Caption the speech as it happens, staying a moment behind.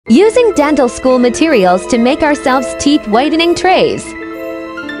Using dental school materials to make ourselves teeth whitening trays.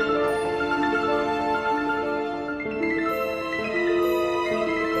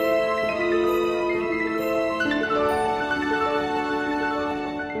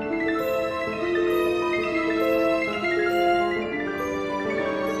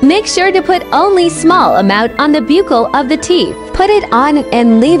 Make sure to put only small amount on the buccal of the teeth. Put it on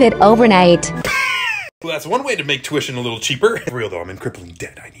and leave it overnight. Well, that's one way to make tuition a little cheaper. For real though, I'm in crippling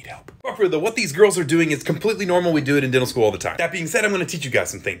debt. I need help. But for real though, what these girls are doing is completely normal. We do it in dental school all the time. That being said, I'm going to teach you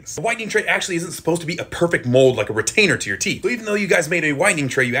guys some things. The whitening tray actually isn't supposed to be a perfect mold like a retainer to your teeth. So even though you guys made a whitening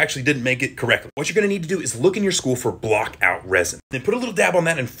tray, you actually didn't make it correctly. What you're going to need to do is look in your school for block out resin. Then put a little dab on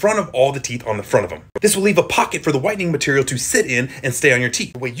that in front of all the teeth on the front of them. This will leave a pocket for the whitening material to sit in and stay on your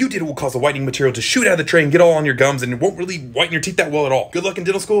teeth. The way you did it will cause the whitening material to shoot out of the tray and get all on your gums, and it won't really whiten your teeth that well at all. Good luck in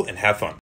dental school and have fun.